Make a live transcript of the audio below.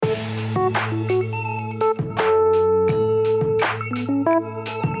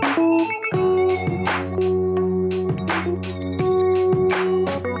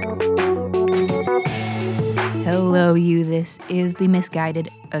is the Misguided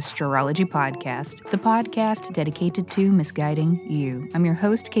Astrology Podcast, the podcast dedicated to misguiding you. I'm your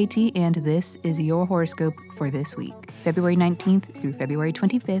host, KT, and this is your horoscope for this week, February 19th through February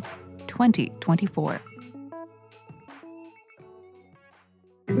 25th, 2024.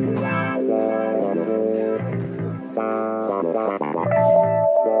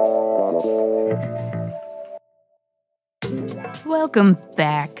 Welcome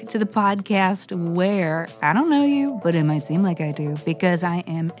back to the podcast where I don't know you, but it might seem like I do because I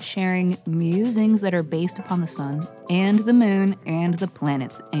am sharing musings that are based upon the sun and the moon and the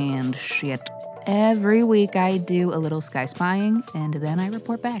planets and shit. Every week I do a little sky spying and then I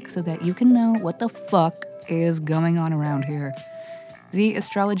report back so that you can know what the fuck is going on around here. The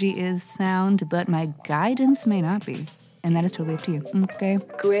astrology is sound, but my guidance may not be. And that is totally up to you, okay?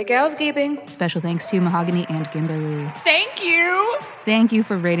 Quick housekeeping. Special thanks to Mahogany and Kimberly. Thank you! Thank you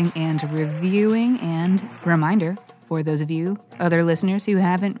for rating and reviewing. And reminder, for those of you, other listeners who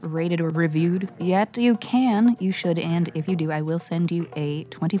haven't rated or reviewed yet, you should, and if you do, I will send you a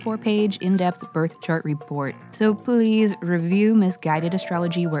 24-page in-depth birth chart report. So please review Misguided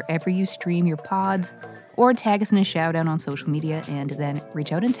Astrology wherever you stream your pods, or tag us in a shout out on social media and then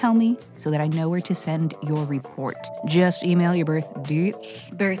reach out and tell me so that I know where to send your report. Just email your birth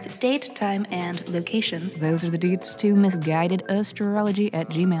date, time, and location. Those are the deets to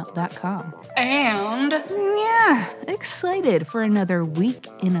misguidedastrology@gmail.com. And yeah, excited for another week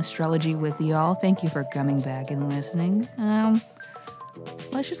in astrology with y'all. Thank you for coming back and listening.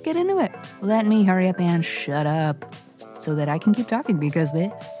 Let's just get into it. Let me hurry up and shut up so that I can keep talking because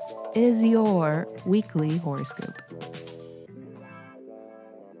this is your weekly horoscope.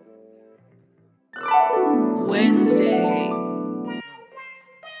 Wednesday.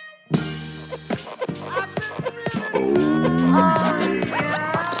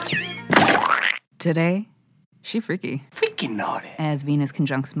 Today, she freaky. freaking naughty. As Venus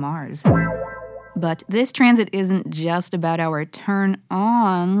conjuncts Mars. But this transit isn't just about our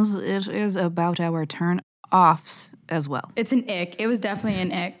turn-ons, it is about our turn-offs as well. It's an ick. It was definitely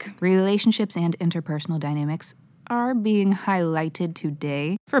an ick. Relationships and interpersonal dynamics are being highlighted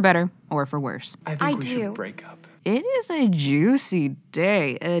today, for better or for worse. I think we should break up. It is a juicy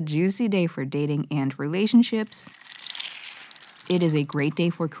day for dating and relationships. It is a great day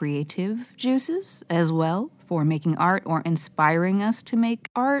for creative juices as well, for making art or inspiring us to make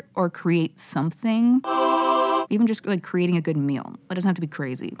art or create something. Even just like creating a good meal. It doesn't have to be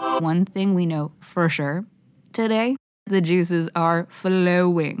crazy. One thing we know for sure today, the juices are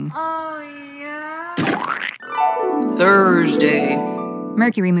flowing. Oh, yeah. Thursday.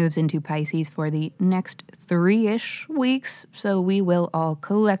 Mercury moves into Pisces for the next 3-ish weeks, so we will all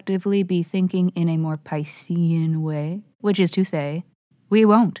collectively be thinking in a more Piscean way, which is to say, we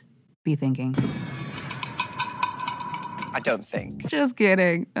won't be thinking. I don't think. Just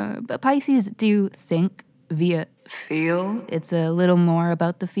kidding. But Pisces do think via feel. It's a little more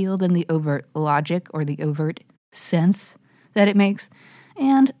about the feel than the overt logic or the overt sense that it makes,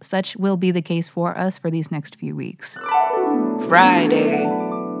 and such will be the case for us for these next few weeks. Friday.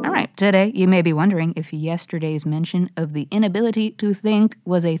 All right, today you may be wondering if yesterday's mention of the inability to think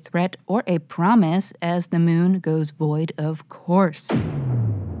was a threat or a promise as the moon goes void, of course.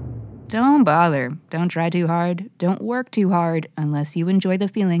 Don't bother. Don't try too hard. Don't work too hard unless you enjoy the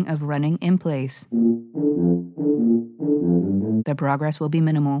feeling of running in place. The progress will be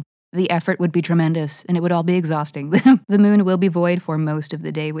minimal. The effort would be tremendous, and it would all be exhausting. The moon will be void for most of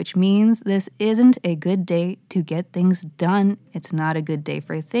the day, which means this isn't a good day to get things done. It's not a good day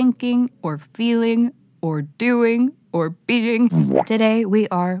for thinking, or feeling, or doing, or being. Today, we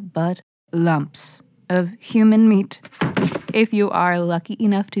are but lumps of human meat. If you are lucky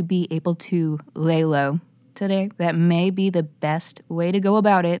enough to be able to lay low today, that may be the best way to go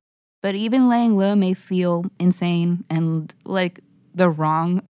about it. But even laying low may feel insane and like the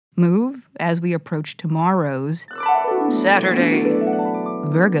wrong move as we approach tomorrow's Saturday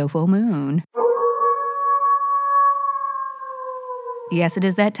Virgo full moon. Yes, it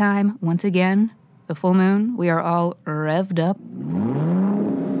is that time. Once again, the full moon. We are all revved up.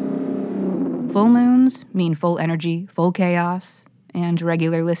 Full moons mean full energy, full chaos, and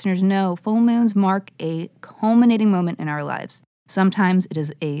regular listeners know full moons mark a culminating moment in our lives. Sometimes it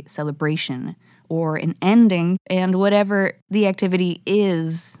is a celebration or an ending, and whatever the activity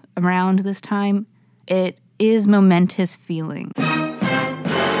is around this time, it is momentous feeling.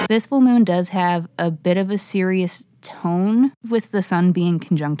 This full moon does have a bit of a serious tone with the sun being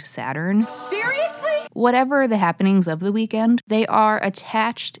conjunct Saturn. Seriously? Whatever the happenings of the weekend, they are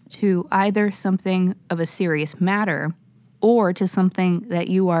attached to either something of a serious matter or to something that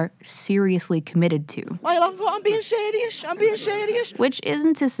you are seriously committed to. I'm being serious. Which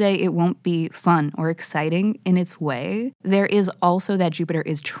isn't to say it won't be fun or exciting in its way. There is also that Jupiter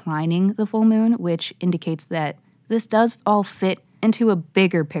is trining the full moon, which indicates that this does all fit into a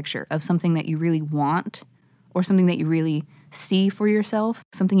bigger picture of something that you really want or something that you really see for yourself,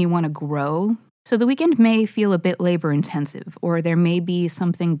 something you want to grow. So the weekend may feel a bit labor intensive, or there may be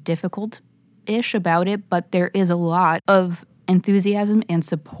something difficult-ish about it, but there is a lot of enthusiasm and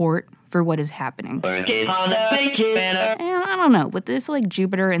support for what is happening. And I don't know, with this like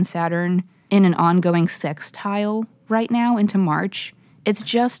Jupiter and Saturn in an ongoing sextile right now into March, it's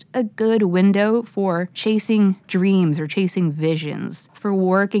just a good window for chasing dreams or chasing visions, for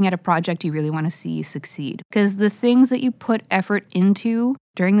working at a project you really want to see succeed. Because the things that you put effort into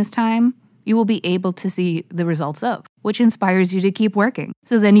during this time, you will be able to see the results of, which inspires you to keep working.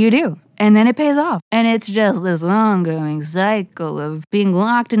 So then you do, and then it pays off. And it's just this ongoing cycle of being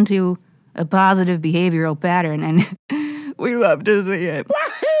locked into a positive behavioral pattern, and we love to see it.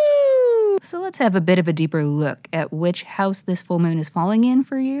 So let's have a bit of a deeper look at which house this full moon is falling in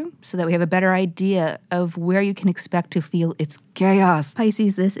for you so that we have a better idea of where you can expect to feel its chaos.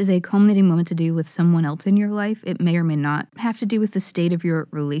 Pisces, this is a culminating moment to do with someone else in your life. It may or may not have to do with the state of your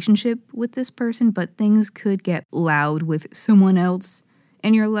relationship with this person, but things could get loud with someone else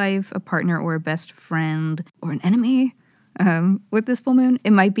in your life, a partner or a best friend or an enemy. With this full moon,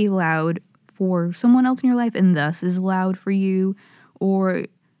 it might be loud for someone else in your life and thus is loud for you, or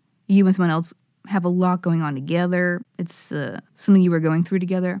you and someone else have a lot going on together. It's something you were going through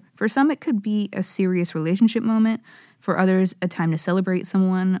together. For some, it could be a serious relationship moment. For others, a time to celebrate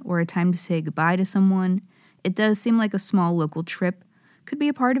someone or a time to say goodbye to someone. It does seem like a small local trip could be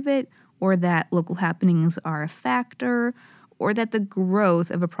a part of it, or that local happenings are a factor, or that the growth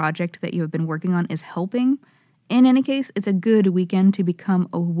of a project that you have been working on is helping. In any case, it's a good weekend to become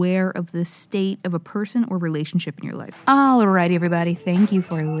aware of the state of a person or relationship in your life. Alrighty, everybody. Thank you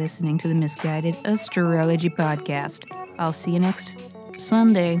for listening to the Misguided Astrology Podcast. I'll see you next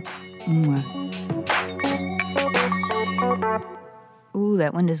Sunday. Mwah. Ooh,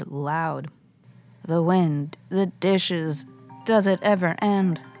 that wind is loud. The wind, the dishes. Does it ever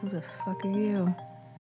end? Who the fuck are you?